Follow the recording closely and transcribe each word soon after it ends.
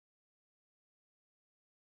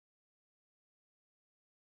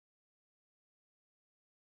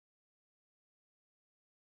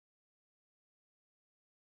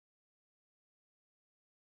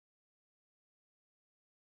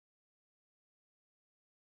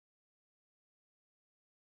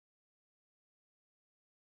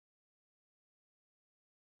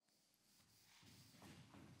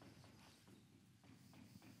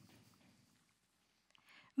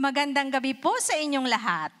Magandang gabi po sa inyong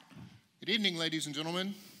lahat. Good evening, ladies and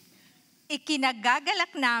gentlemen.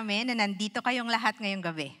 Ikinagagalak namin na nandito kayong lahat ngayong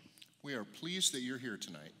gabi. We are pleased that you're here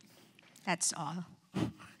tonight. That's all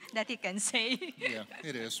that he can say. Yeah,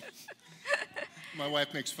 it is. My wife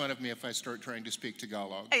makes fun of me if I start trying to speak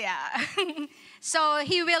Tagalog. Yeah. So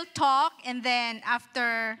he will talk, and then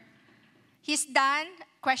after he's done,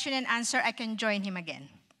 question and answer, I can join him again.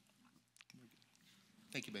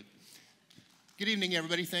 Thank you, babe. Good evening,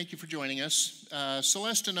 everybody. Thank you for joining us.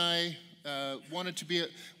 Celeste and I wanted to be,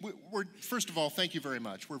 first of all, thank you very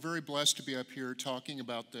much. We're very blessed to be up here talking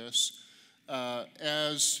about this.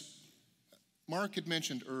 As Mark had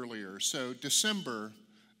mentioned earlier, so December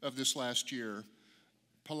of this last year,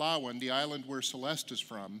 Palawan, the island where Celeste is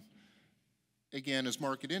from, again, as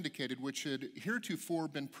Mark had indicated, which had heretofore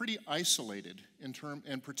been pretty isolated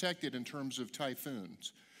and protected in terms of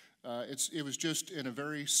typhoons. It was just in a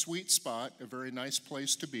very sweet spot, a very nice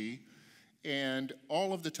place to be. And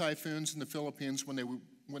all of the typhoons in the Philippines, when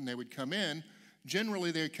they would come in,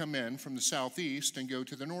 generally they would come in from the southeast and go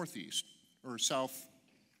to the northeast, or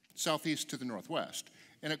southeast to the northwest.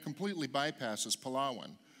 And it completely bypasses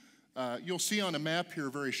Palawan. You'll see on a map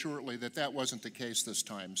here very shortly that that wasn't the case this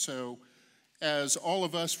time. So as all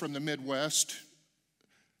of us from the Midwest,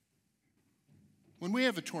 when we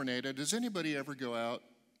have a tornado, does anybody ever go out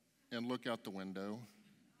and look out the window?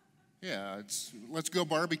 Yeah, let's go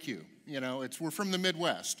barbecue. You know, we're from the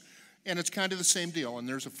Midwest, and it's kind of the same deal, and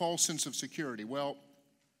there's a false sense of security. Well,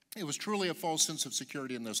 it was truly a false sense of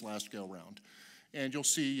security in this last go-round, and you'll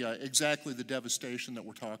see exactly the devastation that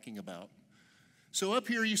we're talking about. So up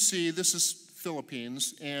here you see, this is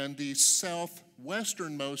Philippines, and the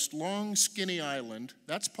southwesternmost long, skinny island,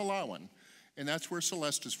 that's Palawan, and that's where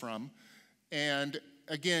Celeste is from. And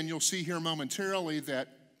again, you'll see here momentarily that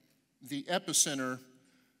the epicenter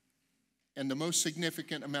and the most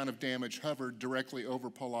significant amount of damage hovered directly over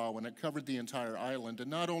Palawan. It covered the entire island. And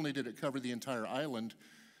not only did it cover the entire island,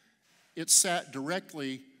 it sat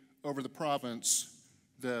directly over the province,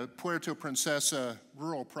 the Puerto Princesa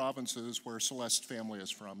rural provinces where Celeste's family is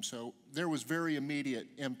from. So there was very immediate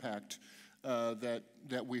impact that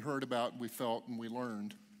we heard about, we felt, and we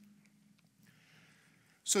learned.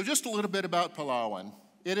 So just a little bit about Palawan.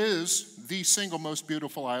 It is the single most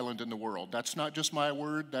beautiful island in the world. That's not just my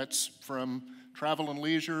word. That's from Travel and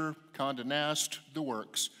Leisure, Condé Nast, the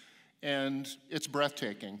works. And it's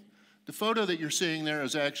breathtaking. The photo that you're seeing there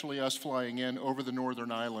is actually us flying in over the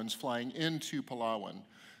northern islands, flying into Palawan.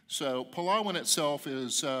 So Palawan itself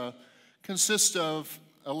consists of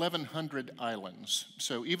 1,100 islands.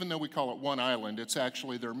 So even though we call it one island,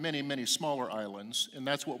 there are many, many smaller islands, and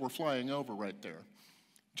that's what we're flying over right there.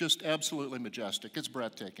 Just absolutely majestic. It's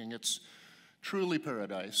breathtaking. It's truly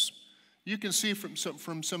paradise. You can see from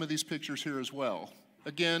some of these pictures here as well.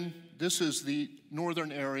 Again, this is the northern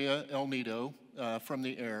area, El Nido, from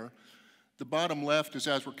the air. The bottom left is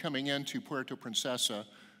as we're coming into Puerto Princesa.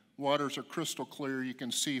 Waters are crystal clear. You can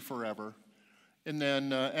see forever. And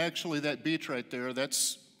then actually that beach right there,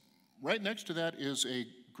 that's right next to that is a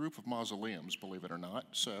group of mausoleums, believe it or not.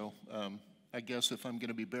 So I guess if I'm going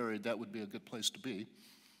to be buried, that would be a good place to be.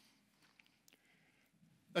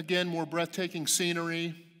 Again, more breathtaking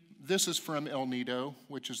scenery. This is from El Nido,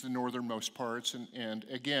 which is the northernmost parts. And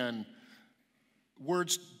again,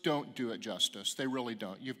 words don't do it justice. They really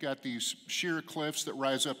don't. You've got these sheer cliffs that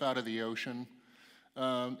rise up out of the ocean.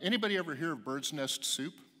 Anybody ever hear of bird's nest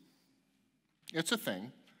soup? It's a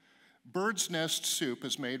thing. Bird's nest soup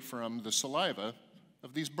is made from the saliva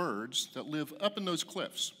of these birds that live up in those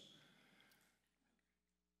cliffs.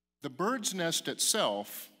 The bird's nest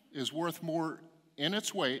itself is worth more in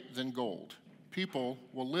its weight than gold. People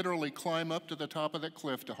will literally climb up to the top of that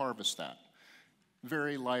cliff to harvest that.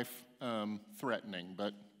 Very life-threatening,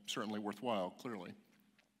 but certainly worthwhile, clearly.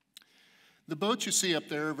 The boats you see up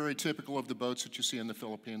there are very typical of the boats that you see in the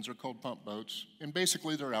Philippines. They're called pump boats, and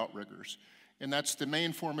basically they're outriggers. And that's the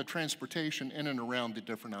main form of transportation in and around the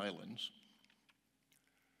different islands.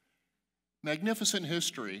 Magnificent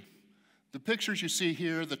history. The pictures you see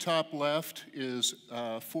here, the top left is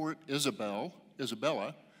Fort Isabella,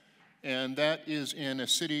 and that is in a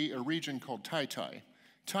region called Taytay.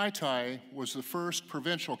 Taytay was the first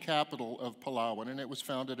provincial capital of Palawan, and it was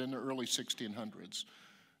founded in the early 1600s.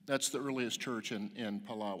 That's the earliest church in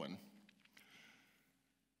Palawan.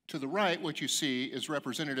 To the right, what you see is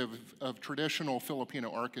representative of traditional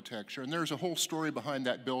Filipino architecture, and there's a whole story behind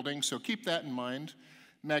that building, so keep that in mind.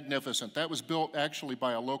 Magnificent. That was built actually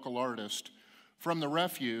by a local artist from the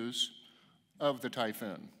refuse of the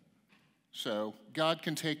typhoon. So God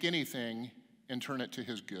can take anything and turn it to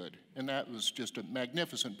his good. And that was just a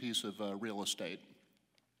magnificent piece of real estate.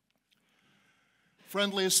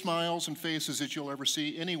 Friendliest smiles and faces that you'll ever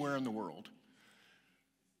see anywhere in the world.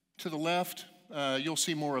 To the left, you'll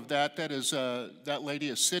see more of that. That lady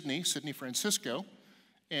is Sydney Francisco,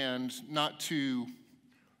 and not to,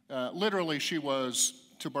 literally she was,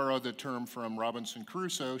 to borrow the term from Robinson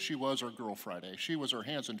Crusoe, she was our Girl Friday. She was our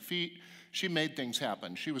hands and feet. She made things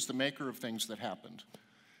happen. She was the maker of things that happened.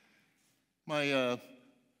 My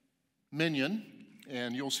minion,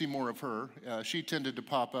 and you'll see more of her, she tended to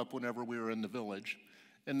pop up whenever we were in the village.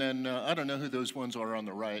 And then, I don't know who those ones are on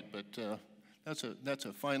the right, but that's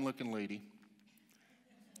a fine-looking lady.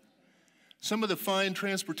 Some of the fine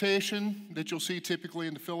transportation that you'll see typically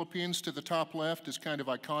in the Philippines, to the top left, is kind of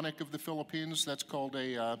iconic of the Philippines. That's called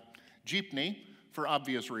a jeepney, for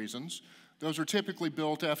obvious reasons. Those are typically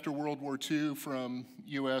built after World War II from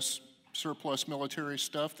U.S. surplus military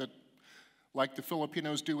stuff that, like the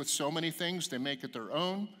Filipinos do with so many things, they make it their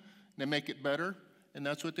own, they make it better, and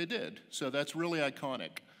that's what they did. So that's really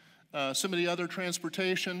iconic. Some of the other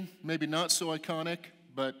transportation, maybe not so iconic,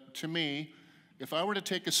 but to me, if I were to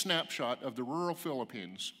take a snapshot of the rural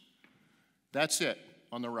Philippines, that's it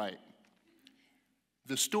on the right.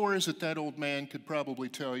 The stories that old man could probably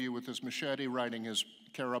tell you with his machete riding his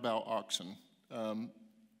Carabao oxen. On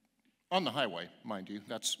the highway, mind you,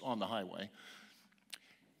 that's on the highway.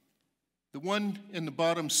 The one in the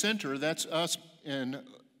bottom center, that's us in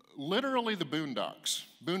literally the boondocks.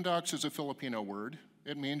 Boondocks is a Filipino word.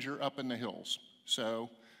 It means you're up in the hills. So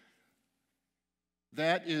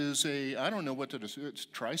that is I don't know what it is. It's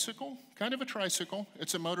tricycle, kind of a tricycle.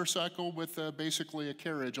 It's a motorcycle with basically a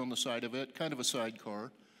carriage on the side of it, kind of a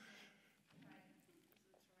sidecar.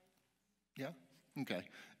 Yeah, okay.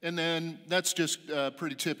 And then that's just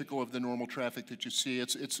pretty typical of the normal traffic that you see.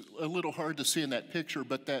 It's a little hard to see in that picture,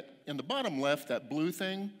 but that in the bottom left, that blue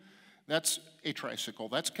thing, that's a tricycle.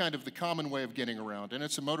 That's kind of the common way of getting around, and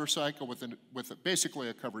it's a motorcycle with basically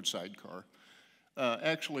a covered sidecar.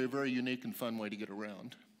 Actually a very unique and fun way to get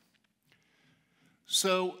around.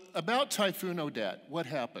 So about Typhoon Odette, what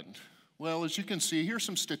happened? Well, as you can see, here's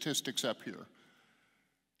some statistics up here.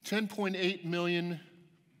 10.8 million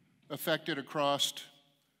affected across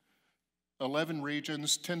 11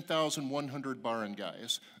 regions, 10,100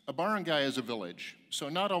 barangays. A barangay is a village, so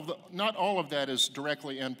not all of that is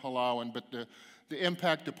directly in Palawan, but the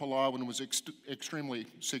impact to Palawan was extremely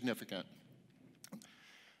significant.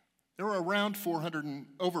 There were around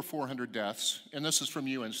over 400 deaths, and this is from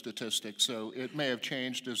UN statistics, so it may have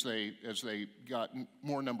changed as they got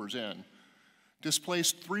more numbers in.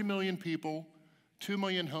 Displaced 3 million people, 2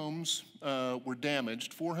 million homes were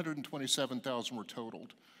damaged, 427,000 were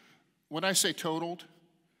totaled. When I say totaled,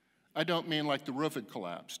 I don't mean like the roof had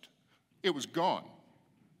collapsed. It was gone,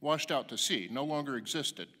 washed out to sea, no longer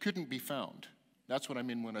existed, couldn't be found. That's what I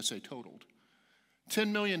mean when I say totaled.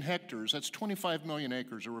 10 million hectares, that's 25 million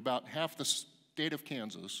acres, or about half the state of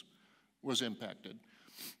Kansas, was impacted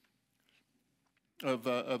of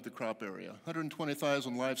the crop area.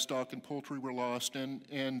 120,000 livestock and poultry were lost,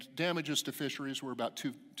 and damages to fisheries were about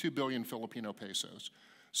 2 billion Filipino pesos.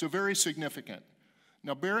 So very significant.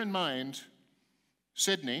 Now bear in mind,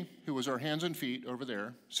 Sydney, who was our hands and feet over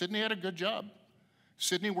there, Sydney had a good job.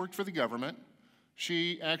 Sydney worked for the government.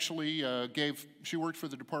 She actually she worked for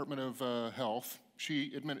the Department of Health.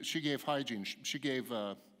 She gave hygiene, she gave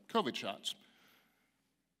COVID shots.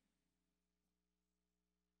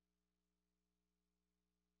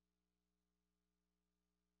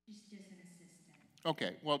 She's just an assistant.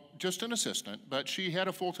 Okay, well, just an assistant, but she had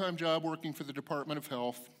a full-time job working for the Department of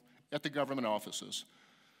Health at the government offices.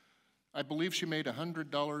 I believe she made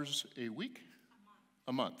 $100 a week?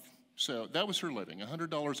 A month. So that was her living,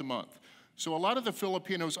 $100 a month. So a lot of the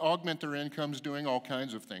Filipinos augment their incomes doing all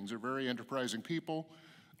kinds of things. They're very enterprising people.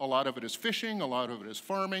 A lot of it is fishing, a lot of it is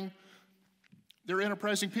farming. They're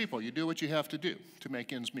enterprising people. You do what you have to do to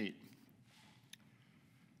make ends meet.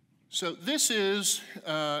 So this is,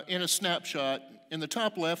 in a snapshot, in the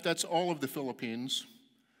top left, that's all of the Philippines.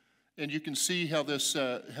 And you can see how this,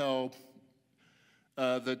 the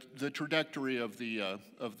trajectory of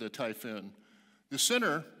the typhoon. The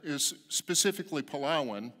center is specifically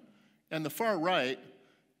Palawan, and the far right,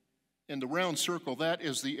 in the round circle, that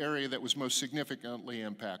is the area that was most significantly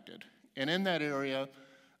impacted. And in that area,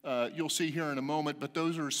 you'll see here in a moment, but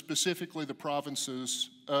those are specifically the provinces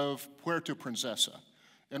of Puerto Princesa.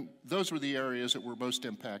 And those were the areas that were most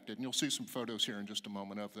impacted. And you'll see some photos here in just a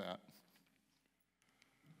moment of that.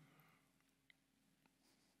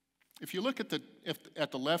 If you look at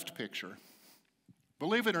the left picture,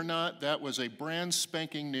 believe it or not, that was a brand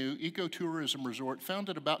spanking new ecotourism resort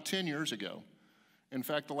founded about 10 years ago. In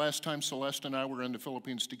fact, the last time Celeste and I were in the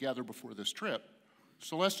Philippines together before this trip,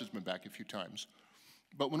 Celeste has been back a few times.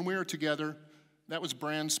 But when we were together, that was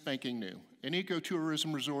brand spanking new. An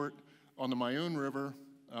ecotourism resort on the Mayun River,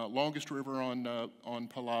 longest river on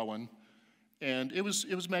Palawan, and it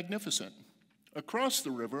was magnificent. Across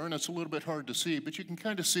the river, and it's a little bit hard to see, but you can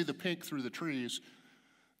kind of see the pink through the trees,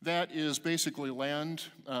 that is basically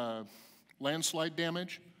landslide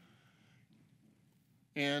damage.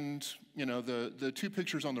 And you know, the two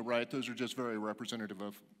pictures on the right, those are just very representative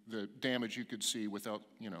of the damage you could see without,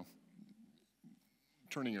 you know,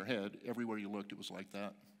 turning your head. Everywhere you looked, it was like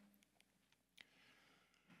that.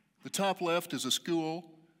 The top left is a school.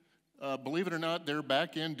 Believe it or not, they're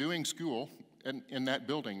back in doing school in that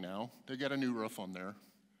building now. They got a new roof on there.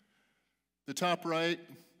 The top right,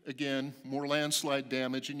 again, more landslide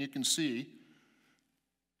damage, and you can see.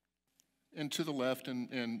 And to the left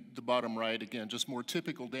and the bottom right, again, just more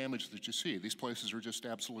typical damage that you see. These places are just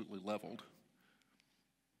absolutely leveled.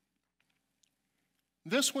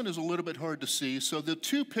 This one is a little bit hard to see. So the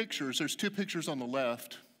two pictures, there's two pictures on the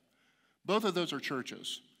left. Both of those are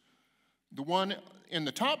churches. The one in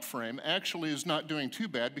the top frame actually is not doing too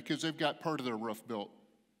bad because they've got part of their roof built.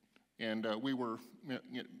 And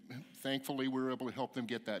thankfully, we were able to help them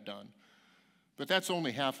get that done. But that's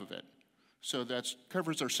only half of it. So that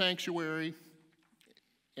covers our sanctuary,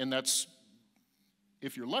 and that's,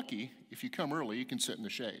 if you're lucky, if you come early, you can sit in the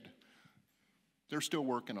shade. They're still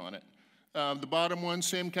working on it. The bottom one,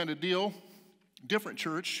 same kind of deal, different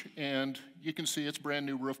church, and you can see it's brand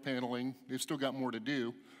new roof paneling. They've still got more to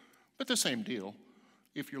do, but the same deal.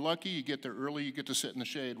 If you're lucky, you get there early, you get to sit in the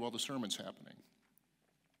shade while the sermon's happening.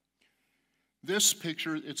 This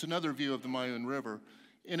picture, it's another view of the Mayun River,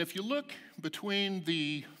 and if you look between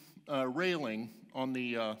the railing on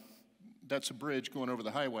the, that's a bridge going over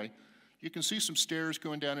the highway, you can see some stairs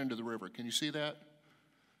going down into the river. Can you see that?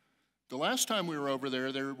 The last time we were over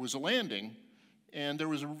there, there was a landing, and there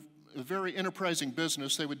was a very enterprising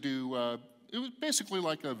business. They would do, it was basically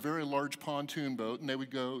like a very large pontoon boat, and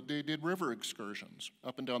they did river excursions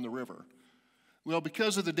up and down the river. Well,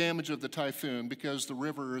 because of the damage of the typhoon, because the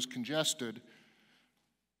river is congested,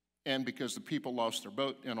 and because the people lost their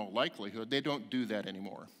boat in all likelihood, they don't do that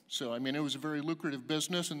anymore. So, I mean, it was a very lucrative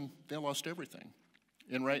business, and they lost everything.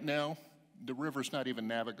 And right now, the river's not even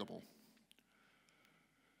navigable.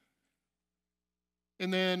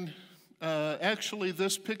 And then, actually,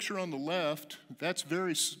 this picture on the left, that's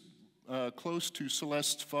very close to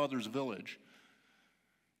Celeste's father's village.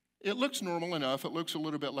 It looks normal enough. It looks a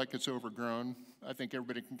little bit like it's overgrown. I think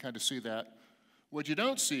everybody can kind of see that. What you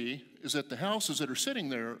don't see is that the houses that are sitting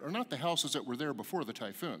there are not the houses that were there before the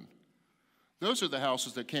typhoon. Those are the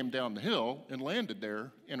houses that came down the hill and landed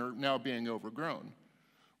there and are now being overgrown.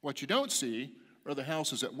 What you don't see are the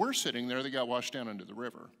houses that were sitting there that got washed down into the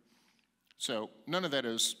river. So none of that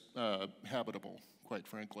is habitable, quite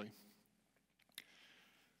frankly.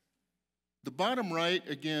 The bottom right,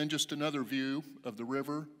 again, just another view of the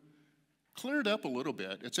river, cleared up a little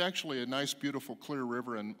bit. It's actually a nice, beautiful, clear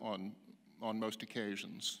river on most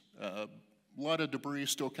occasions. A lot of debris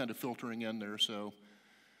still kind of filtering in there, so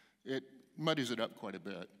it muddies it up quite a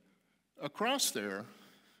bit. Across there,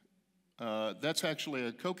 that's actually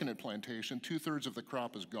a coconut plantation. 2/3 of the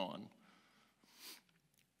crop is gone.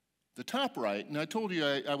 The top right, and I told you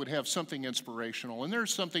I would have something inspirational, and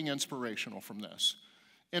there's something inspirational from this.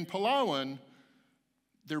 In Palawan,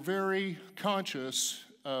 they're very conscious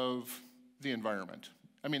of the environment.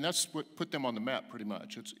 I mean, that's what put them on the map pretty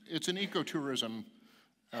much. It's an ecotourism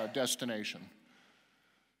destination.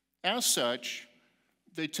 As such,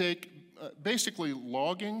 they take basically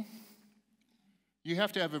logging. You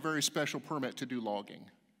have to have a very special permit to do logging.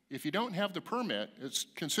 If you don't have the permit, it's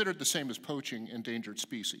considered the same as poaching endangered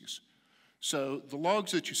species. So the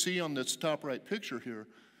logs that you see on this top right picture here,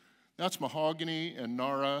 that's mahogany and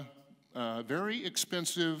nara, very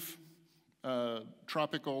expensive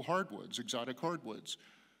tropical hardwoods, exotic hardwoods.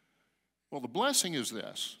 Well, the blessing is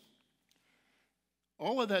this.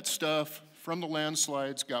 All of that stuff from the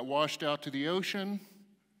landslides got washed out to the ocean,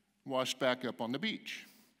 washed back up on the beach.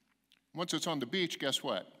 Once it's on the beach, guess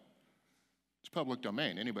what? It's public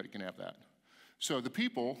domain. Anybody can have that. So the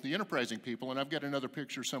people, the enterprising people, and I've got another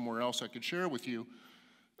picture somewhere else I could share with you,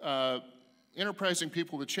 enterprising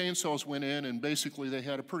people with chainsaws went in and basically they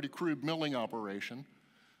had a pretty crude milling operation.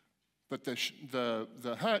 But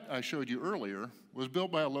the hut I showed you earlier was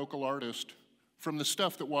built by a local artist from the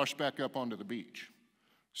stuff that washed back up onto the beach.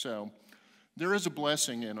 So there is a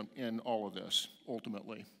blessing in all of this,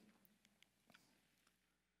 ultimately.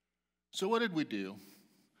 So what did we do?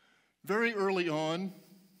 Very early on,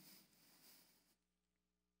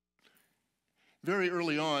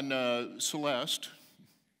 Celeste,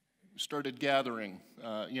 started gathering,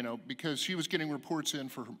 because she was getting reports in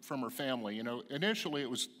from her family. Initially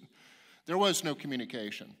there was no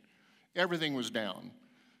communication. Everything was down.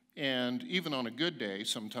 And even on a good day,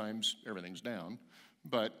 sometimes everything's down.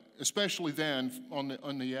 But especially then,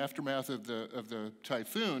 on the aftermath of the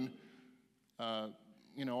typhoon,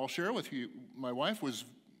 I'll share with you, my wife was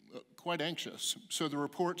quite anxious. So the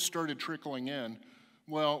reports started trickling in.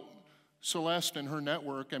 Well, Celeste and her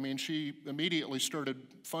network, she immediately started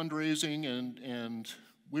fundraising, and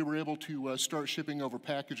we were able to start shipping over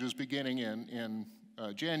packages beginning in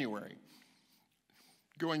January.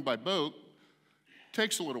 Going by boat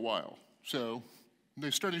takes a little while. So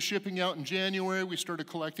they started shipping out in January. We started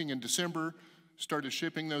collecting in December, started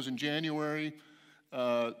shipping those in January.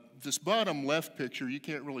 This bottom left picture, you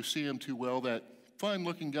can't really see him too well, that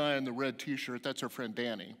fine-looking guy in the red T-shirt, that's our friend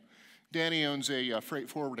Danny. Danny owns a freight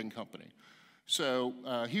forwarding company. So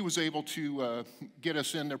he was able to get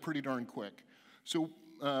us in there pretty darn quick. So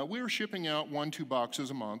we were shipping out 1-2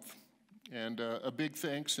 boxes a month. And a big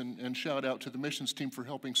thanks and shout out to the missions team for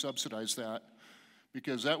helping subsidize that,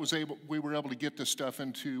 because we were able to get this stuff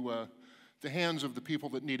into the hands of the people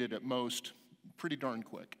that needed it most pretty darn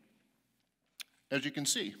quick. As you can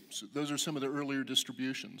see, so those are some of the earlier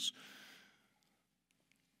distributions.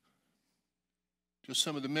 Just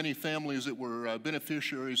some of the many families that were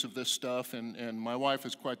beneficiaries of this stuff, and my wife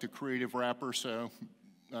is quite the creative wrapper, so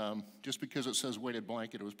just because it says weighted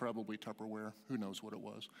blanket, it was probably Tupperware. Who knows what it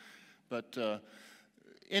was. But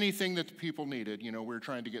anything that the people needed, we were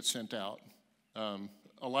trying to get sent out.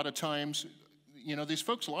 A lot of times, these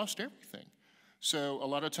folks lost everything. So a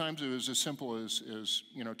lot of times it was as simple as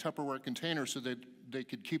Tupperware containers so that they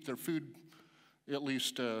could keep their food at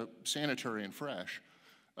least sanitary and fresh.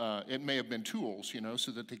 It may have been tools,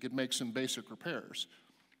 so that they could make some basic repairs.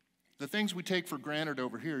 The things we take for granted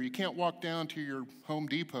over here, you can't walk down to your Home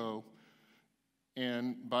Depot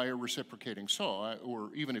and buy a reciprocating saw, or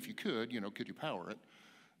even if you could you power it?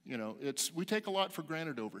 We take a lot for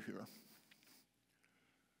granted over here.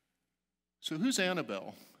 So who's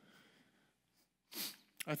Annabelle?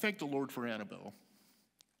 I thank the Lord for Annabelle.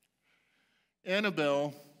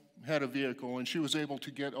 Annabelle had a vehicle, and she was able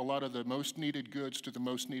to get a lot of the most needed goods to the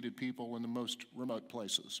most needed people in the most remote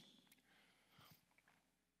places.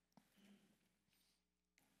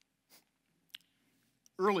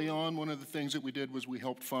 Early on, one of the things that we did was we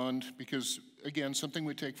helped fund, because, again, something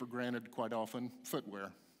we take for granted quite often,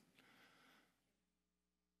 footwear.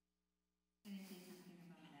 Can you say something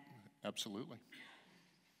about that? Absolutely.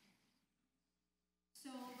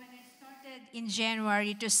 So when I started in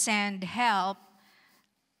January to send help,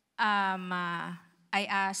 I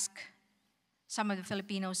asked some of the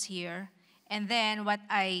Filipinos here, and then what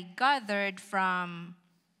I gathered from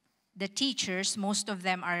the teachers, most of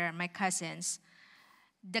them are my cousins,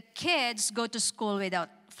 the kids go to school without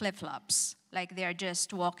flip-flops, like they're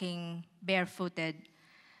just walking barefooted.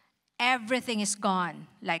 Everything is gone,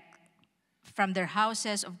 like from their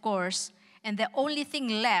houses, of course, and the only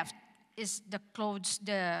thing left is the clothes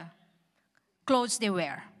they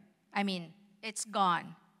wear. It's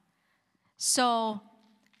gone. So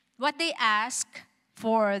what they ask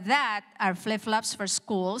for that are flip-flops for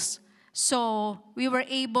schools. So we were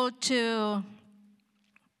able to,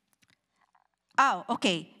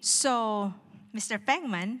 so Mr.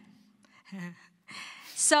 Pengman,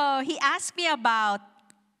 so he asked me about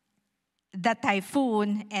the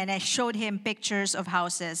typhoon, and I showed him pictures of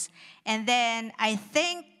houses. And then I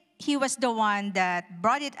think he was the one that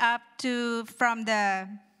brought it up from the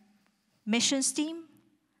missions team.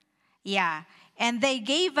 Yeah, and they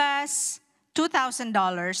gave us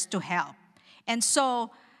 $2,000 to help. And so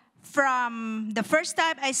from the first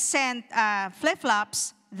time I sent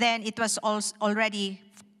flip-flops, then it was already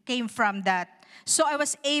came from that. So I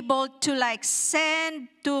was able to send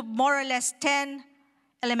to more or less 10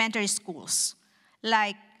 elementary schools.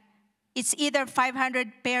 It's either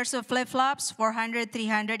 500 pairs of flip-flops, 400,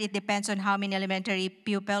 300, it depends on how many elementary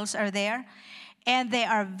pupils are there. And they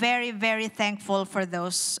are very, very thankful for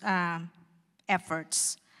those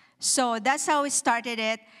efforts. So that's how we started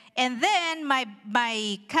it. And then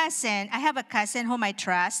my cousin, I have a cousin whom I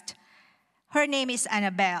trust. Her name is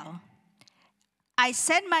Annabelle. I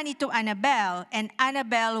sent money to Annabelle, and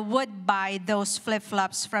Annabelle would buy those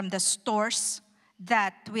flip-flops from the stores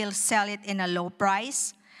that will sell it in a low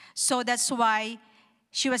price. So that's why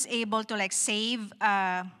she was able to save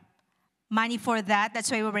money for that.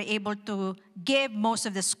 That's why we were able to give most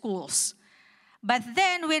of the schools. But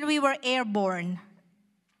then when we were airborne,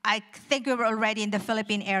 I think we were already in the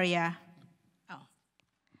Philippine area. Oh,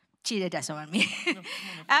 Chida doesn't want me.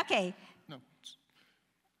 No. Okay. No.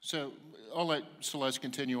 So I'll let Celeste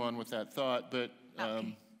continue on with that thought, but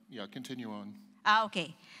Okay. yeah, continue on.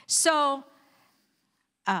 Okay. So,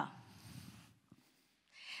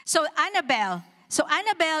 so Annabelle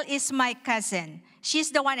is my cousin.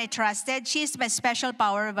 She's the one I trusted. She's my special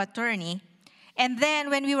power of attorney. And then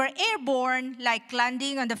when we were airborne, like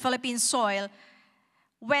landing on the Philippine soil,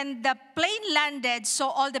 when the plane landed, so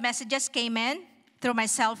all the messages came in through my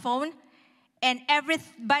cell phone, and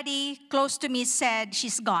everybody close to me said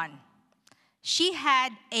she's gone. She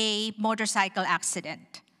had a motorcycle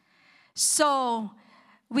accident. So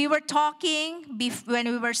we were talking when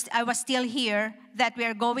I was still here that we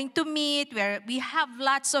are going to meet, where we have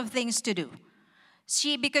lots of things to do.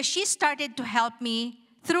 Because she started to help me,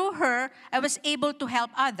 through her, I was able to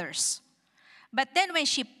help others. But then when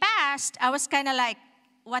she passed, I was kind of like,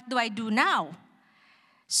 what do I do now?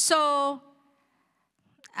 So,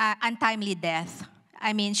 untimely death.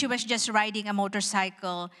 I mean, she was just riding a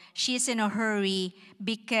motorcycle. She's in a hurry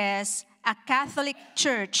because a Catholic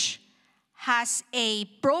church has a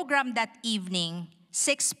program that evening,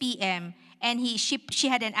 6 p.m., and she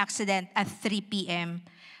had an accident at 3 p.m.,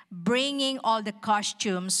 bringing all the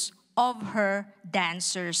costumes of her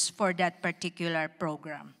dancers for that particular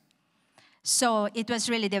program. So it was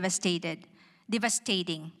really devastating.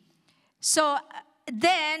 So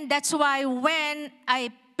then that's why when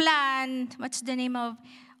I planned, what's the name of,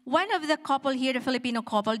 one of the couple here, the Filipino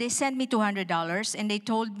couple, they sent me $200 and they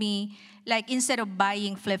told me, like, instead of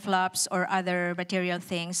buying flip-flops or other material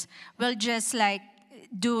things, we'll just like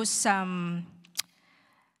do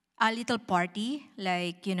a little party,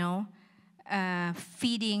 like,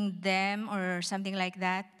 feeding them or something like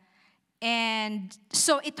that. And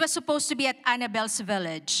so it was supposed to be at Annabelle's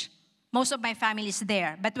village. Most of my family is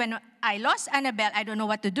there. But when I lost Annabelle, I don't know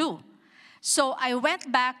what to do. So I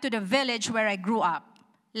went back to the village where I grew up,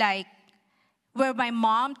 like where my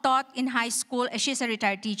mom taught in high school. She's a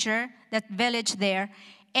retired teacher, that village there.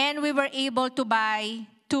 And we were able to buy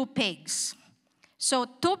 2 pigs. So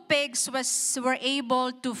 2 pigs were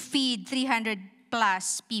able to feed 300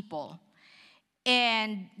 plus people.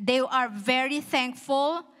 And they are very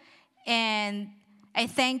thankful. And I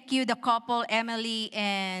thank you, the couple, Emily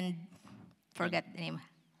and, forget the name,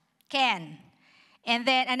 Ken. And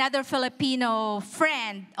then another Filipino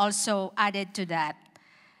friend also added to that.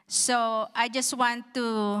 So I just want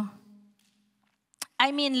to,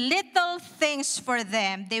 little things for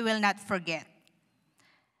them, they will not forget.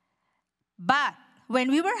 But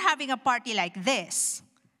when we were having a party like this,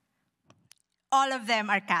 all of them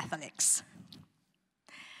are Catholics.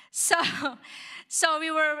 So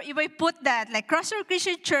we put that, like Crossroad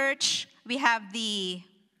Christian Church, we have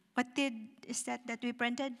is that we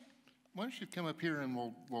printed? Why don't you come up here and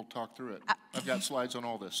we'll talk through it. I've got slides on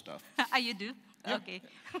all this stuff. You do? Yeah. Okay.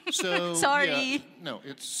 So sorry. Yeah, no,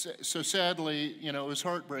 so sadly, it was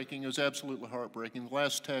heartbreaking. It was absolutely heartbreaking. The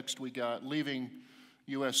last text we got leaving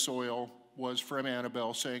U.S. soil was from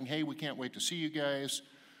Annabelle saying, "Hey, we can't wait to see you guys."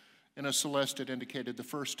 And as Celeste had indicated, the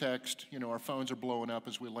first text, our phones are blowing up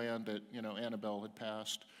as we land at, Annabelle had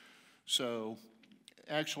passed. So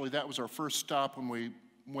actually, that was our first stop when we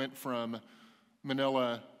went from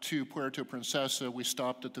Manila to Puerto Princesa. We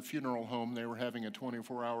stopped at the funeral home. They were having a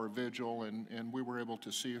 24-hour vigil, and we were able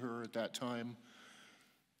to see her at that time.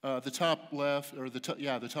 The top left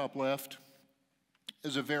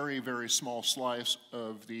is a very, very small slice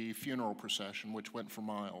of the funeral procession, which went for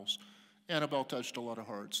miles. Annabelle touched a lot of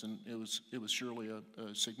hearts, and it was surely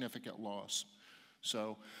a significant loss.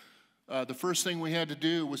 So the first thing we had to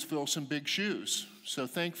do was fill some big shoes. So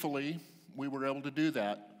thankfully, we were able to do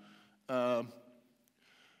that.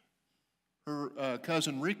 Her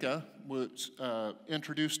cousin Rika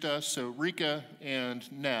introduced us. So Rika and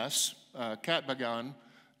Ness, Katbagan,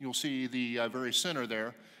 you'll see the very center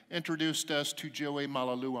there, introduced us to Joey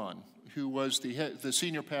Malaluan, who was the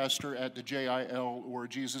senior pastor at the JIL, or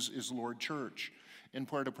Jesus is Lord Church, in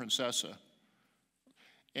Puerto Princesa.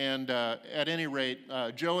 And at any rate,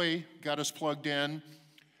 Joey got us plugged in.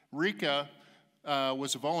 Rika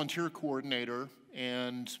was a volunteer coordinator,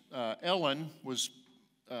 and Ellen was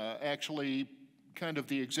actually kind of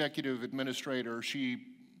the executive administrator. She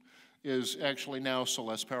is actually now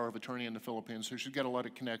Celeste Power of Attorney in the Philippines, so she's got a lot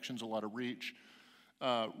of connections, a lot of reach.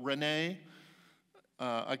 Rene,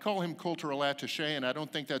 I call him cultural attaché, and I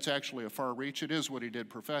don't think that's actually a far reach. It is what he did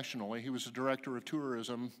professionally. He was the director of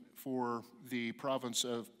tourism for the province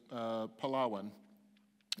of Palawan,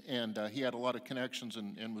 and he had a lot of connections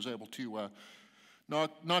and was able to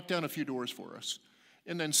knock down a few doors for us.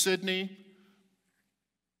 And then Sydney,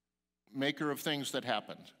 maker of things that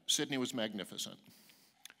happened. Sydney was magnificent.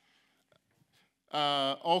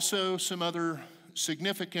 Also, some other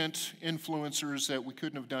significant influencers that we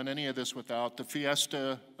couldn't have done any of this without. The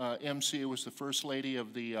Fiesta MC was the first lady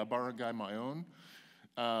of the Barangay Mayon.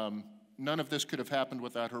 None of this could have happened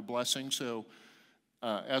without her blessing. So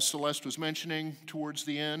as Celeste was mentioning, towards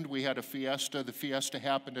the end, we had a fiesta. The fiesta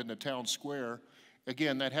happened in the town square.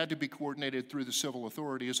 Again, that had to be coordinated through the civil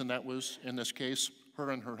authorities, and that was, in this case,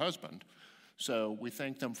 her and her husband. So we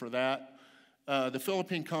thank them for that. The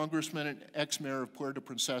Philippine congressman and ex-mayor of Puerto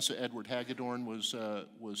Princesa, Edward Hagedorn,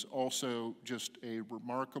 was also just a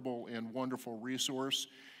remarkable and wonderful resource.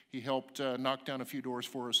 He helped knock down a few doors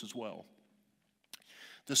for us as well.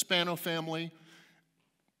 The Spano family,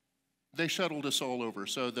 they shuttled us all over.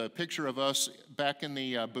 So the picture of us back in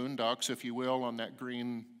the boondocks, if you will, on that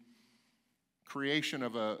green creation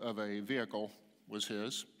of a vehicle was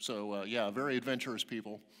his. So yeah, very adventurous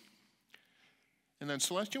people. And then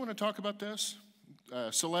Celeste, you want to talk about this?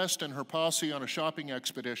 Celeste and her posse on a shopping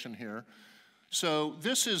expedition here. So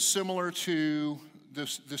this is similar to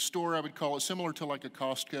this store, I would call it similar to like a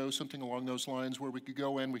Costco, something along those lines, where we could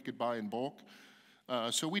go in, we could buy in bulk.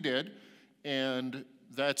 So we did, and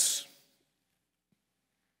that's...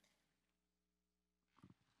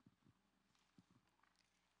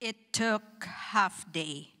 It took half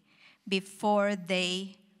day before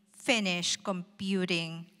they finished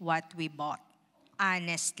computing what we bought,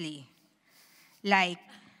 honestly. Like,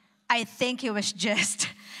 I think he was just,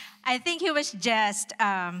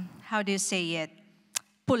 how do you say it,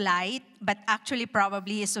 polite, but actually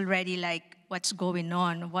probably is already like, what's going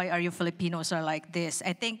on? Why are you Filipinos are like this?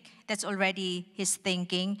 I think that's already his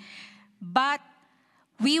thinking. But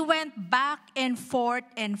we went back and forth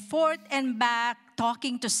and back,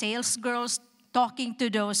 talking to sales girls, talking to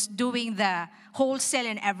those doing the wholesale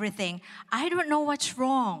and everything. I don't know what's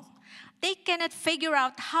wrong. They cannot figure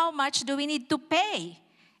out how much do we need to pay.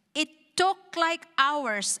 It took like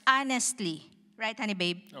hours, honestly. Right, honey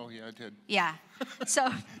babe? Oh, yeah, it did. Yeah.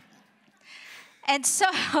 So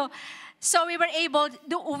we were able,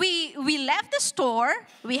 we left the store,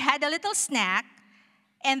 we had a little snack,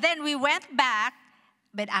 and then we went back,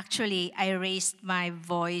 but actually I raised my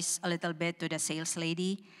voice a little bit to the sales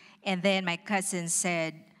lady, and then my cousin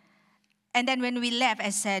said, and then when we left,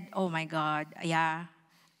 I said, oh my God, yeah,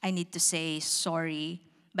 I need to say sorry.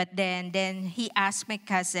 But then he asked my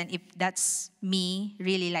cousin if that's me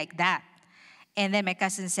really like that. And then my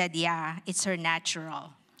cousin said, yeah, it's her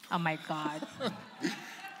natural. Oh my God.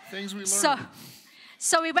 Things we learned.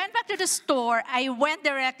 So we went back to the store. I went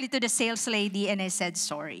directly to the sales lady and I said,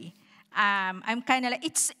 sorry. I'm kind of like,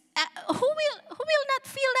 it's, who will not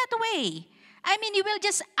feel that way? I mean, you will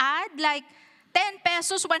just add like 10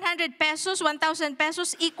 pesos, 100 pesos, 1,000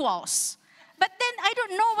 pesos equals. But then I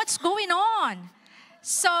don't know what's going on.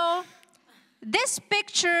 So these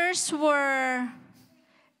pictures were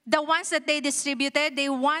the ones that they distributed. They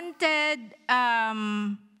wanted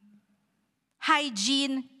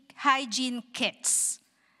hygiene kits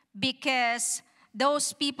because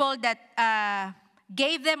those people that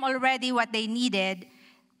gave them already what they needed,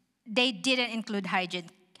 they didn't include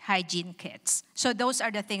hygiene kits. So those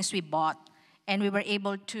are the things we bought. And we were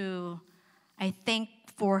able to, I think,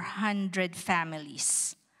 400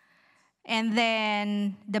 families. And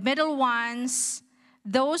then the middle ones,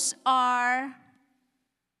 those are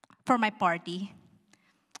for my party.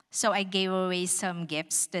 So I gave away some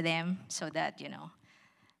gifts to them so that,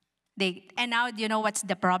 and now, do you know what's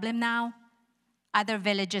the problem now? Other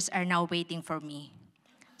villages are now waiting for me.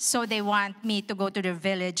 So they want me to go to the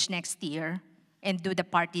village next year and do the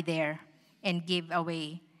party there and give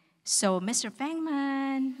away. So, Mr.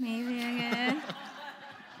 Fangman, maybe again.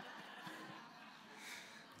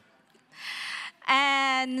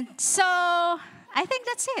 And so I think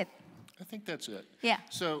that's it. I think that's it. Yeah.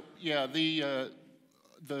 So, yeah, the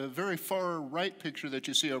very far right picture that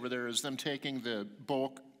you see over there is them taking the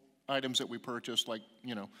bulk items that we purchased, like,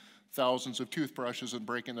 thousands of toothbrushes and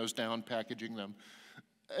breaking those down, packaging them.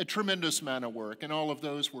 A tremendous amount of work, and all of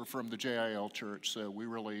those were from the JIL Church, so we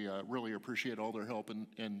really appreciate all their help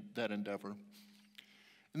in that endeavor.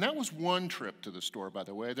 And that was one trip to the store, by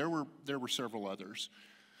the way. There were several others.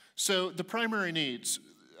 So the primary needs,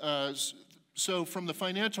 so from the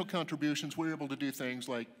financial contributions, we were able to do things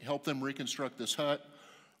like help them reconstruct this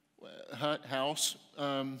house,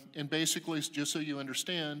 and basically, just so you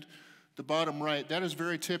understand, the bottom right, that is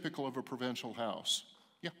very typical of a provincial house.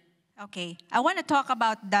 Yeah. Okay, I want to talk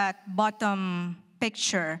about that bottom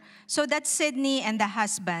picture. So that's Sydney and the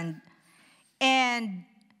husband. And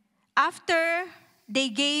after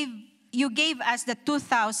you gave us the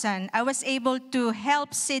 2,000, I was able to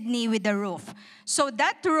help Sydney with the roof. So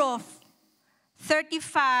that roof,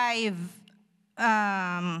 35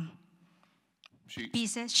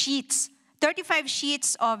 sheets, 35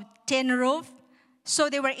 sheets of tin roof. So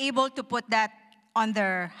they were able to put that on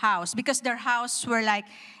their house because their house were like,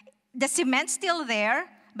 the cement's still there,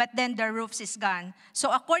 but then the roofs is gone.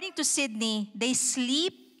 So according to Sydney, they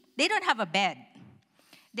don't have a bed.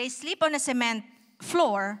 They sleep on a cement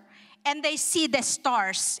floor and they see the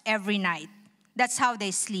stars every night. That's how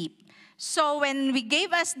they sleep. So when we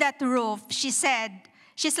gave us that roof, she said,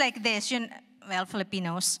 she's like this,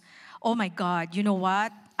 Filipinos, oh my God, you know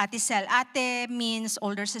what? Ate Cel, ate means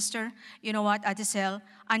older sister. You know what, Ate Cel,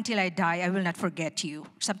 until I die, I will not forget you.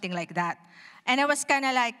 Something like that. And I was kind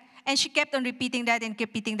of like, and she kept on repeating that and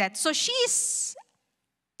repeating that. So she's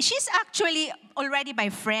actually already my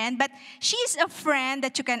friend, but she's a friend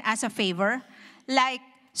that you can ask a favor. Like,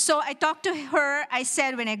 so I talked to her. I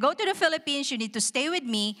said, when I go to the Philippines, you need to stay with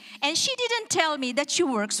me. And she didn't tell me that she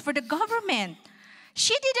works for the government.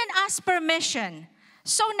 She didn't ask permission.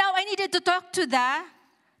 So now I needed to talk to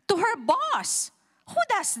her boss. Who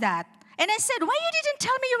does that? And I said, why you didn't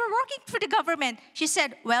tell me you were working for the government? She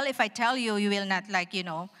said, well, if I tell you, you will not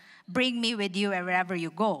bring me with you wherever you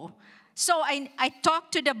go. So I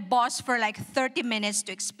talked to the boss for like 30 minutes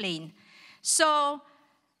to explain. So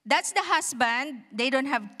that's the husband. They don't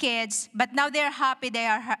have kids, but now they're happy.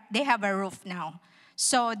 They have a roof now.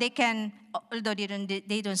 So they can, although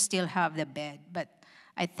they don't still have the bed, but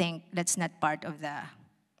I think that's not part of the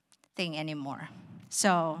thing anymore.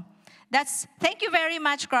 So thank you very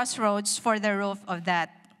much, Crossroads, for the roof of that.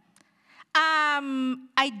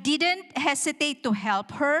 I didn't hesitate to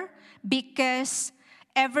help her because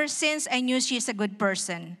ever since I knew she's a good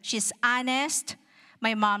person. She's honest.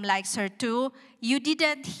 My mom likes her too. You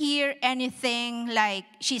didn't hear anything like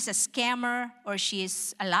she's a scammer or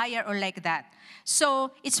she's a liar or like that.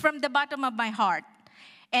 So it's from the bottom of my heart.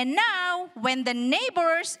 And now, when the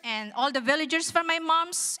neighbors and all the villagers from my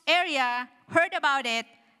mom's area heard about it,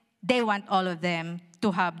 they want all of them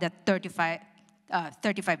to have the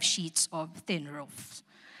 35 sheets of thin roofs.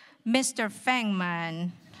 Mr.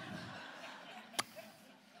 Fengman.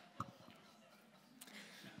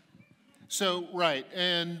 So, right,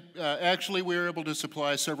 and actually we were able to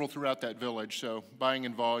supply several throughout that village, so buying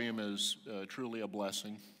in volume is truly a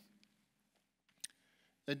blessing.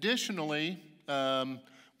 Additionally,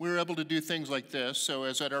 we were able to do things like this. So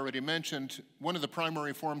as I'd already mentioned, one of the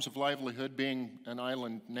primary forms of livelihood, being an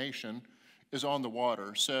island nation, is on the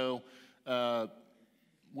water. So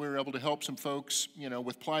we were able to help some folks,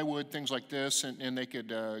 with plywood, things like this, and they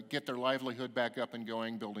could get their livelihood back up and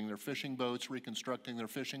going, building their fishing boats, reconstructing their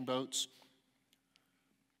fishing boats.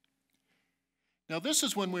 Now this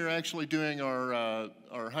is when we were actually doing our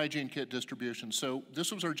hygiene kit distribution. So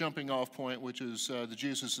this was our jumping off point, which is the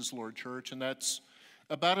Jesus is Lord Church, and that's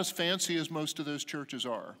about as fancy as most of those churches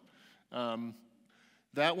are.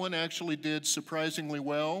 That one actually did surprisingly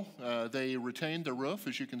well. They retained the roof,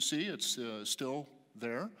 as you can see, it's still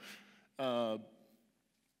there.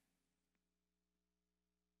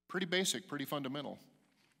 Pretty basic, pretty fundamental.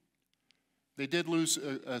 They did lose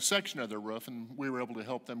a section of their roof, and we were able to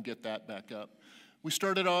help them get that back up. We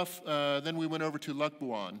started off, then we went over to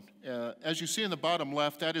Lukbuan. As you see in the bottom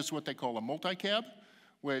left, that is what they call a multi-cab,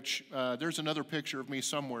 which there's another picture of me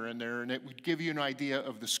somewhere in there, and it would give you an idea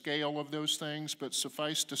of the scale of those things, but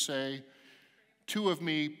suffice to say, two of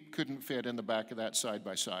me couldn't fit in the back of that side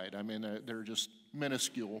by side. I mean, they're just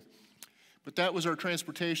minuscule. But that was our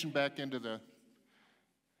transportation back into the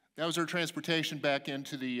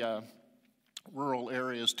rural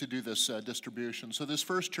areas to do this distribution. So this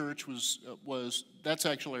first church that's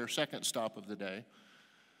actually our second stop of the day.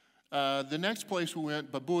 The next place we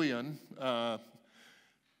went, Babuyan,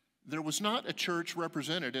 there was not a church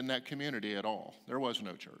represented in that community at all. There was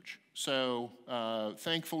no church. So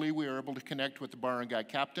thankfully we were able to connect with the barangay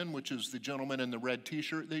captain, which is the gentleman in the red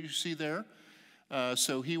t-shirt that you see there.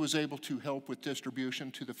 So he was able to help with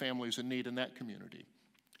distribution to the families in need in that community.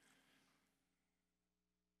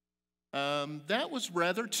 That was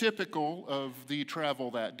rather typical of the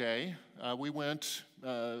travel that day. We went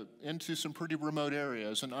into some pretty remote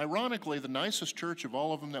areas, and ironically, the nicest church of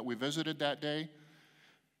all of them that we visited that day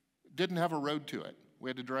didn't have a road to it. We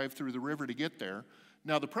had to drive through the river to get there.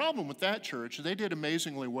 Now, the problem with that church, they did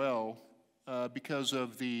amazingly well because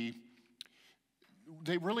of they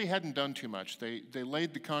really hadn't done too much. They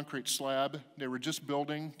laid the concrete slab. They were just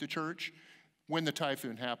building the church when the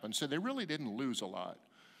typhoon happened, so they really didn't lose a lot.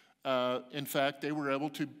 In fact, they were able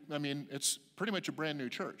to, it's pretty much a brand new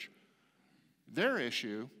church. Their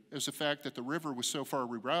issue is the fact that the river was so far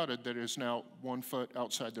rerouted that it is now 1 foot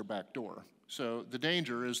outside their back door. So the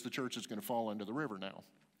danger is the church is going to fall into the river now.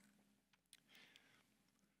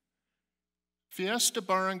 Fiesta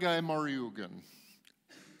Barangay Mariugan.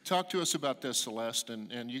 talk to us about this, Celeste,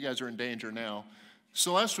 and you guys are in danger now.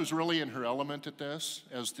 Celeste was really in her element at this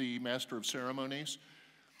as the master of ceremonies.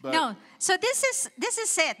 But No, so this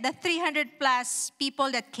is it. The 300 plus people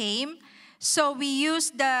that came. So we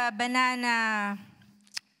used the banana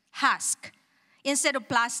husk instead of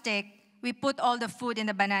plastic. We put all the food in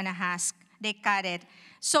the banana husk. They cut it.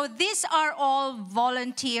 So these are all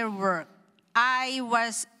volunteer work. I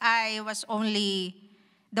was only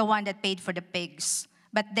the one that paid for the pigs.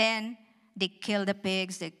 But then they kill the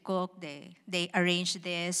pigs, they cook, they arrange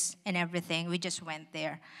this and everything. We just went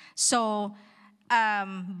there. So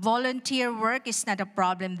volunteer work is not a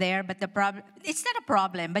problem there, but it's not a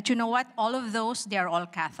problem. But you know what? All of those, they are all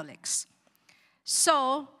Catholics.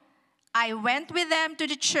 So I went with them to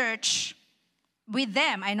the church. With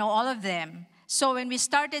them, I know all of them. So when we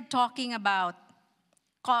started talking about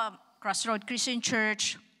Crossroad Christian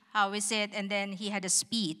Church, how is it? And then he had a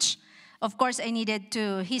speech. Of course,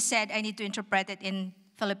 he said I need to interpret it in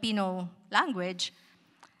Filipino language.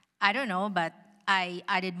 I don't know, but I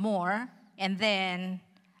added more. And then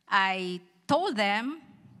I told them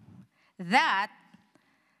that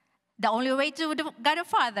the only way to God the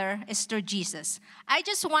Father is through Jesus. I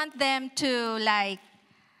just want them to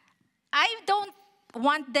I don't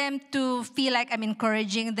want them to feel like I'm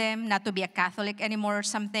encouraging them not to be a Catholic anymore or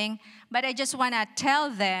something. But I just want to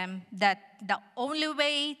tell them that the only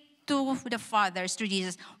way to the Father is through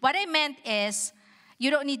Jesus. What I meant is, you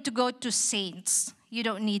don't need to go to saints. You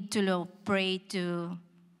don't need to pray to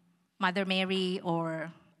Mother Mary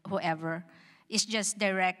or whoever. It's just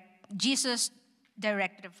Jesus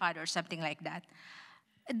direct to the Father or something like that.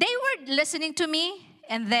 They were listening to me,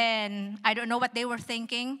 and then I don't know what they were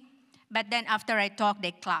thinking, but then after I talked,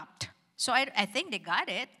 they clapped. So I think they got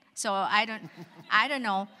it. So I don't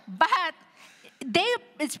know. But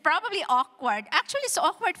it's probably awkward. Actually, it's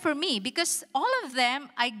awkward for me because all of them,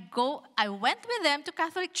 I went with them to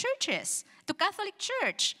Catholic churches, to Catholic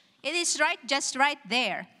church. It is just right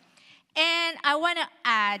there. And I want to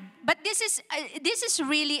add, but this is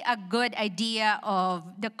really a good idea of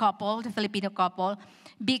the couple, the Filipino couple,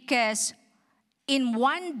 because in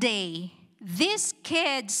one day, these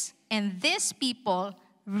kids and these people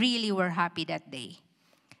really were happy that day.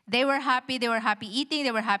 They were happy eating,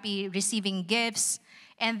 they were happy receiving gifts,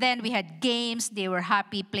 and then we had games, they were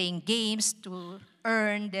happy playing games to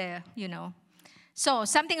earn so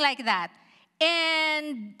something like that.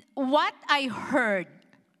 And what I heard,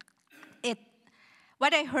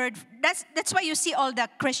 that's why you see all the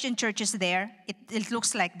Christian churches there. It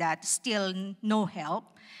looks like that, still no help,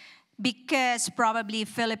 because probably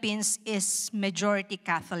Philippines is majority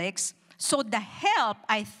Catholics. So the help,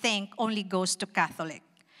 I think, only goes to Catholic.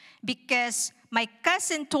 Because my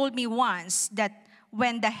cousin told me once that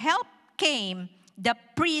when the help came, the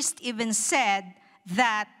priest even said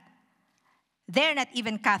that they're not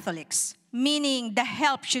even Catholics, meaning the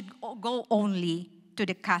help should go only to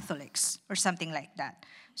the Catholics or something like that.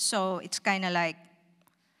 So it's kind of like,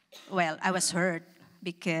 well, I was hurt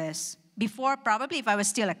because before, probably if I was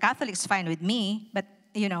still a Catholic, it's fine with me, but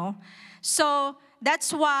So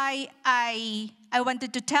that's why I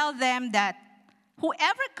wanted to tell them that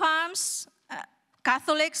whoever comes,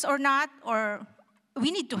 Catholics or not, or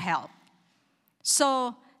we need to help.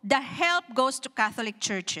 So the help goes to Catholic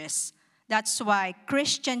churches. That's why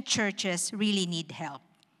Christian churches really need help.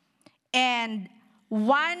 And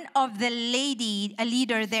one of the a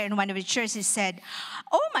leader there in one of the churches said,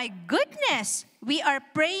 "Oh my goodness, we are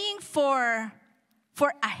praying for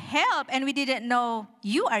a help, and we didn't know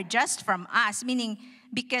you are just from us," meaning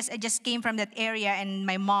because I just came from that area and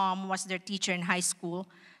my mom was their teacher in high school.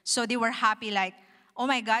 So they were happy like, "Oh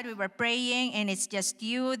my God, we were praying and it's just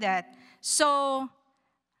you that." So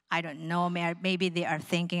I don't know, maybe they are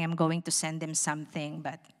thinking I'm going to send them something,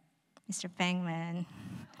 but Mr. Pengman.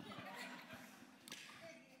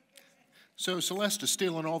 So Celeste is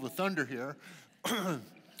stealing all the thunder here.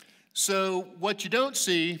 So what you don't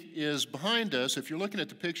see is behind us, if you're looking at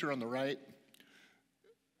the picture on the right,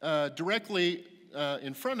 directly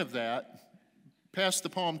in front of that, past the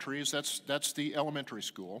palm trees, that's the elementary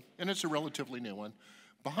school, and it's a relatively new one.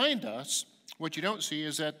 Behind us, what you don't see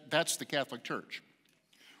is that's the Catholic Church.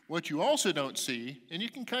 What you also don't see, and you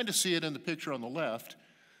can kind of see it in the picture on the left,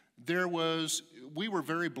 we were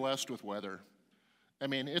very blessed with weather. I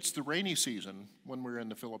mean, it's the rainy season when we're in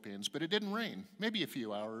the Philippines, but it didn't rain. Maybe a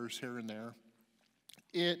few hours here and there.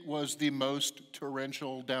 It was the most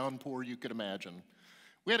torrential downpour you could imagine.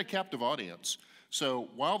 We had a captive audience. So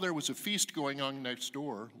while there was a feast going on next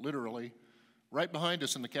door, literally, right behind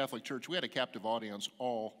us in the Catholic Church, we had a captive audience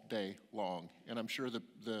all day long. And I'm sure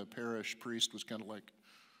the parish priest was kind of like,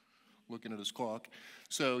 looking at his clock.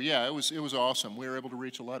 So yeah, it was awesome. We were able to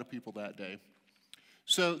reach a lot of people that day.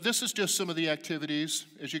 So this is just some of the activities.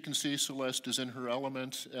 As you can see, Celeste is in her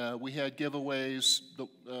element. We had giveaways,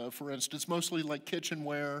 for instance, mostly like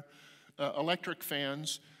kitchenware, electric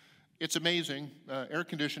fans. It's amazing. Air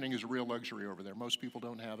conditioning is a real luxury over there. Most people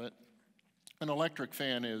don't have it. An electric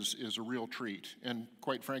fan is a real treat, and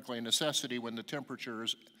quite frankly, a necessity when the temperature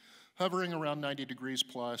is hovering around 90 degrees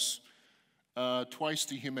plus, twice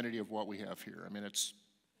the humidity of what we have here. I mean, it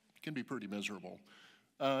can be pretty miserable.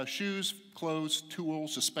 Shoes, clothes,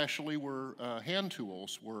 tools, especially hand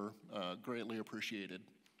tools, were greatly appreciated.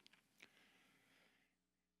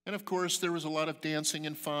 And of course, there was a lot of dancing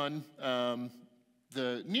and fun.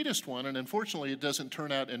 The neatest one, and unfortunately it doesn't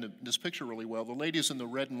turn out in this picture really well, the ladies in the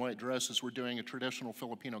red and white dresses were doing a traditional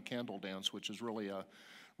Filipino candle dance, which is really a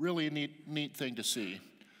neat thing to see.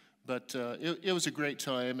 But it was a great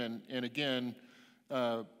time, and again,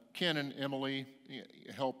 Ken and Emily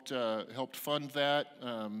helped fund that,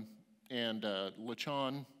 and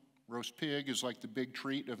lechon, roast pig, is like the big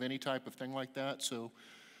treat of any type of thing like that. So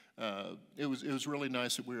it was really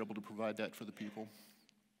nice that we were able to provide that for the people.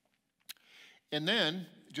 And then,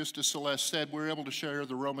 just as Celeste said, we were able to share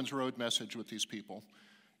the Romans Road message with these people.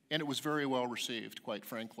 And it was very well received, quite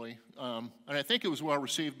frankly. And I think it was well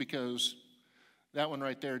received because that one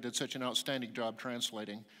right there did such an outstanding job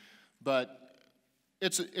translating. But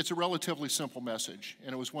it's a relatively simple message,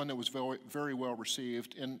 and it was one that was very, very well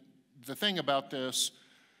received. And the thing about this,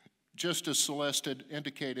 just as Celeste had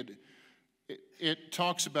indicated, it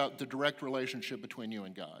talks about the direct relationship between you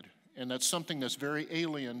and God. And that's something that's very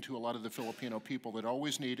alien to a lot of the Filipino people that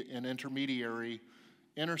always need an intermediary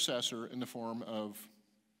intercessor in the form of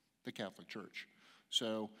the Catholic Church.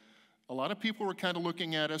 So a lot of people were kind of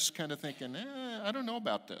looking at us, kind of thinking, I don't know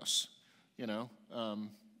about this, you know.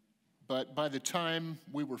 But by the time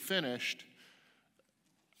we were finished,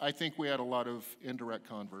 I think we had a lot of indirect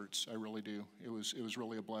converts. I really do. It was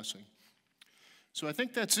really a blessing. So I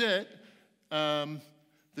think that's it.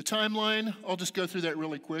 The timeline, I'll just go through that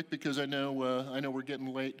really quick because I know we're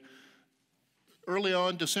getting late. Early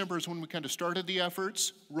on, December is when we kind of started the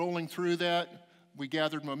efforts. Rolling through that, we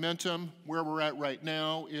gathered momentum. Where we're at right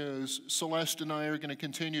now is Celeste and I are going to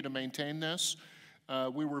continue to maintain this.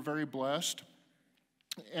 We were very blessed.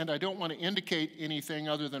 And I don't want to indicate anything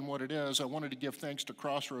other than what it is. I wanted to give thanks to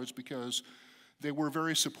Crossroads because they were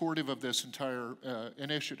very supportive of this entire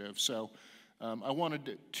initiative. So I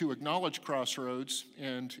wanted to acknowledge Crossroads,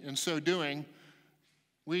 and in so doing,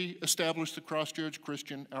 we established the Crossroads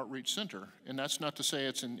Christian Outreach Center. And that's not to say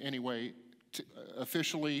it's in any way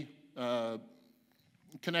officially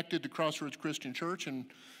connected to Crossroads Christian Church,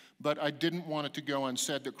 but I didn't want it to go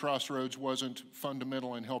unsaid that Crossroads wasn't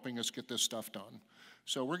fundamental in helping us get this stuff done.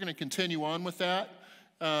 So we're going to continue on with that.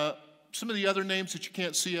 Some of the other names that you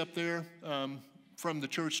can't see up there from the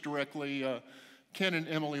church directly, Ken and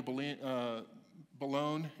Emily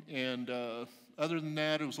Balone, and other than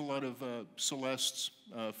that, it was a lot of Celeste's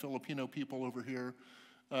Filipino people over here,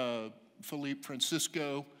 Felipe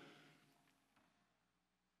Francisco,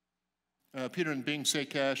 Peter and Bing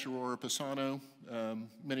Sekash, Aurora Pisano.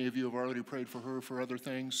 Many of you have already prayed for her for other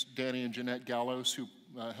things. Danny and Jeanette Gallos, who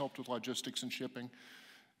helped with logistics and shipping.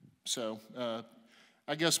 So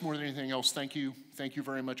I guess more than anything else, thank you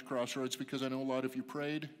very much, Crossroads, because I know a lot of you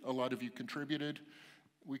prayed, a lot of you contributed.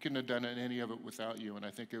 We couldn't have done any of it without you, and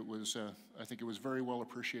I think it was very well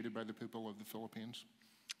appreciated by the people of the Philippines.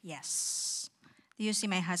 Yes. Do you see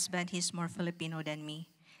my husband? He's more Filipino than me.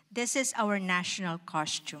 This is our national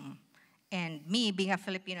costume. And me, being a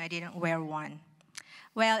Filipino, I didn't wear one.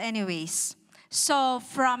 Well, anyways, so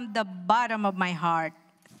from the bottom of my heart,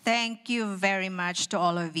 thank you very much to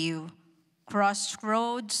all of you.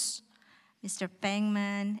 Crossroads, Mr.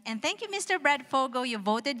 Pengman, and thank you, Mr. Brad Fogo. You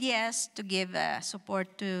voted yes to give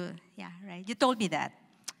support to, yeah, right? You told me that.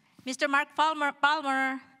 Mr. Mark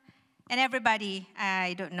Palmer, and everybody,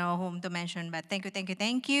 I don't know whom to mention, but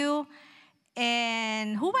thank you.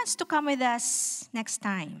 And who wants to come with us next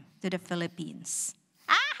time to the Philippines?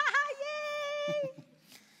 Yay!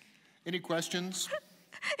 Any questions?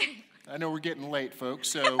 I know we're getting late, folks,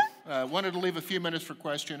 so wanted to leave a few minutes for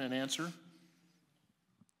question and answer.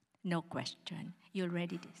 No question. You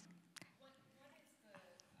already did. What is the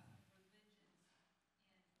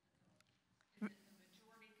religions? Is it the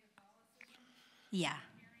majority Catholicism? Yeah.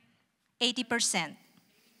 80%.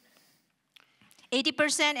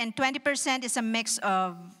 80% and 20% is a mix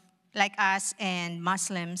of like us and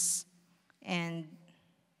Muslims. And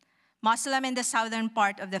Muslim in the southern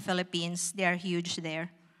part of the Philippines, they are huge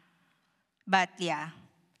there. But yeah,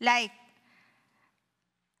 like,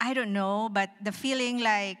 I don't know, but the feeling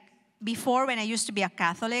like before, when I used to be a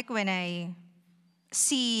Catholic, when I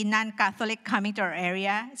see non-Catholic coming to our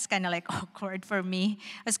area, it's kind of like awkward for me.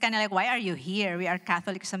 It's kind of like, why are you here? We are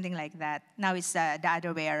Catholic, something like that. Now it's the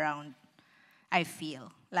other way around, I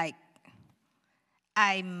feel. Like,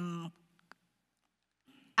 I'm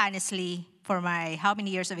honestly, for my how many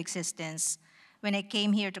years of existence, when I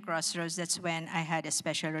came here to Crossroads, that's when I had a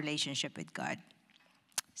special relationship with God.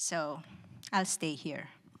 So I'll stay here.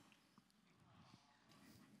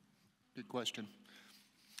 Good question.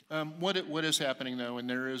 What is happening, though, and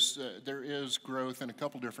there is growth in a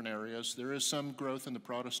couple different areas. There is some growth in the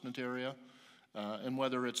Protestant area, and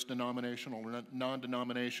whether it's denominational or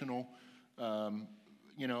non-denominational,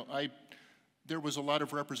 there was a lot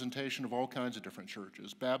of representation of all kinds of different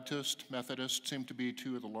churches. Baptist, Methodist seem to be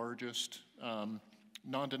two of the largest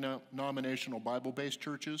non-denominational Bible-based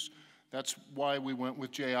churches. That's why we went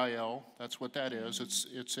with JIL. That's what that is.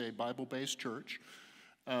 It's a Bible-based church.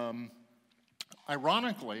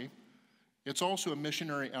 Ironically, it's also a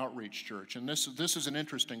missionary outreach church, and this is an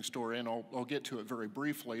interesting story, and I'll get to it very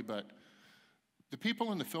briefly, but the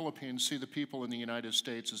people in the Philippines see the people in the United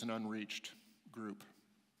States as an unreached group.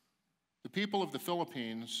 The people of the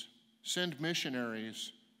Philippines send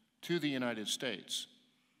missionaries to the United States.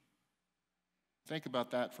 Think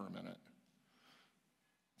about that for a minute.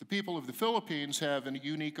 The people of the Philippines have a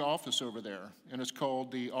unique office over there, and it's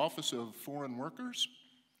called the Office of Foreign Workers.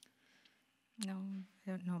 No,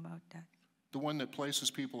 I don't know about that. The one that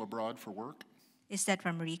places people abroad for work. Is that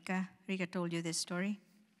from Rika? Rika told you this story?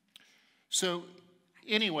 So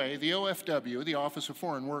anyway, the OFW, the Office of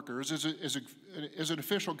Foreign Workers, is an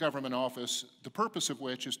official government office, the purpose of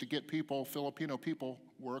which is to get people, Filipino people,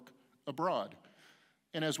 work abroad.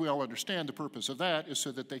 And as we all understand, the purpose of that is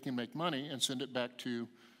so that they can make money and send it back to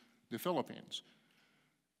the Philippines.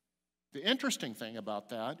 The interesting thing about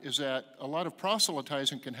that is that a lot of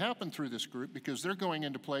proselytizing can happen through this group because they're going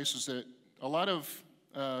into places that a lot of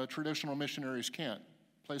traditional missionaries can't.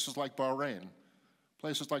 Places like Bahrain,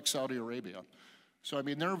 places like Saudi Arabia. So, I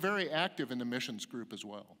mean, they're very active in the missions group as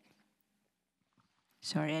well.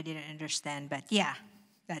 Sorry, I didn't understand, but yeah,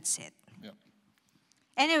 that's it. Yeah.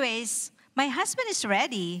 Anyways, my husband is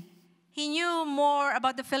ready. He knew more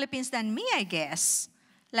about the Philippines than me, I guess.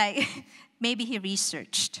 Like, maybe he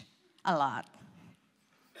researched a lot.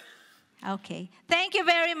 Okay. Thank you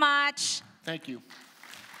very much. Thank you.